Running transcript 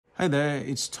Hey there,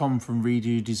 it's Tom from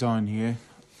Redo Design here.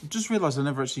 Just realised I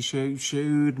never actually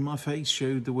showed my face,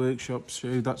 showed the workshop,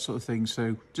 showed that sort of thing.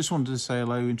 So just wanted to say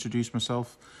hello, introduce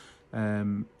myself.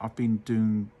 I've been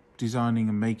doing designing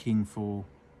and making for,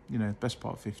 best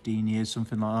part of 15 years,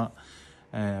 something like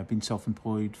that. I've been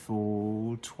self-employed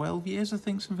for 12 years, I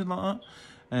think, something like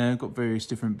that. Got various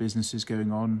different businesses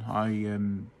going on. I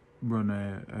run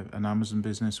an Amazon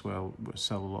business where I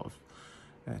sell a lot of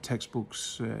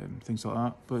textbooks, things like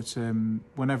that. But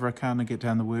whenever I can, I get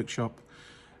down the workshop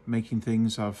making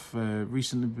things. I've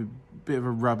recently been a bit of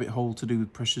a rabbit hole to do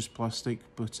with precious plastic,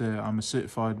 but I'm a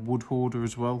certified wood hoarder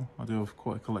as well. I do have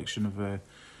quite a collection of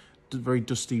very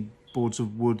dusty boards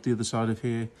of wood the other side of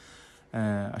here.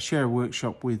 I share a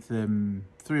workshop with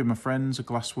 3 of my friends, a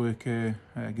glass worker,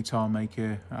 a guitar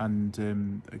maker,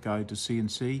 and a guy who does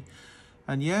CNC.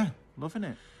 And yeah, loving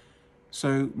it.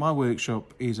 So my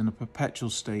workshop is in a perpetual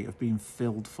state of being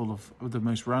filled full of the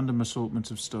most random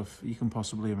assortment of stuff you can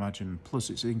possibly imagine. Plus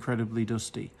it's incredibly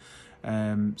dusty.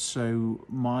 So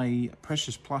my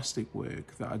precious plastic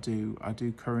work that I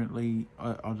do currently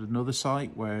on another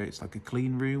site where it's like a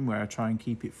clean room where I try and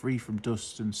keep it free from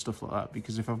dust and stuff like that.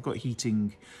 Because if I've got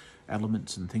heating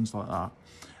elements and things like that,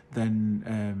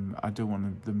 then I don't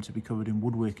want them to be covered in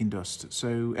woodworking dust.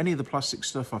 So any of the plastic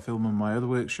stuff I film on my other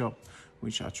workshop,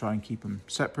 which I try and keep them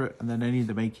separate, and then any of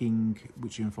the making,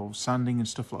 which involves sanding and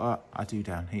stuff like that, I do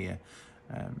down here.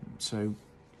 So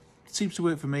it seems to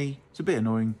work for me. It's a bit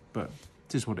annoying, but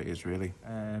it is what it is, really.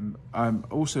 I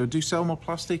also do sell more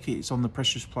plastic. It's on the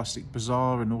Precious Plastic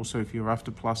Bazaar, and also if you're after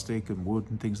plastic and wood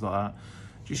and things like that,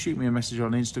 just shoot me a message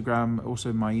on Instagram,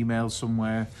 also my email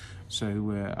somewhere. So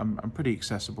I'm pretty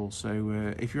accessible.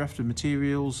 So if you're after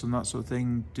materials and that sort of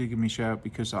thing, do give me a shout,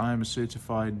 because I am a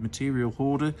certified material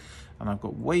hoarder and I've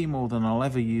got way more than I'll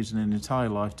ever use in an entire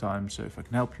lifetime. So if I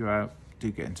can help you out,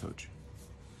 do get in touch.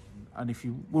 And if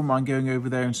you wouldn't mind going over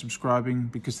there and subscribing,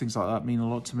 because things like that mean a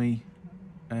lot to me.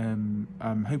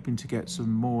 I'm hoping to get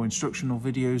some more instructional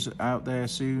videos out there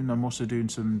soon. I'm also doing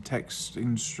some text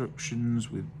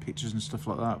instructions with pictures and stuff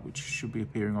like that, which should be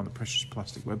appearing on the Precious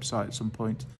Plastic website at some point.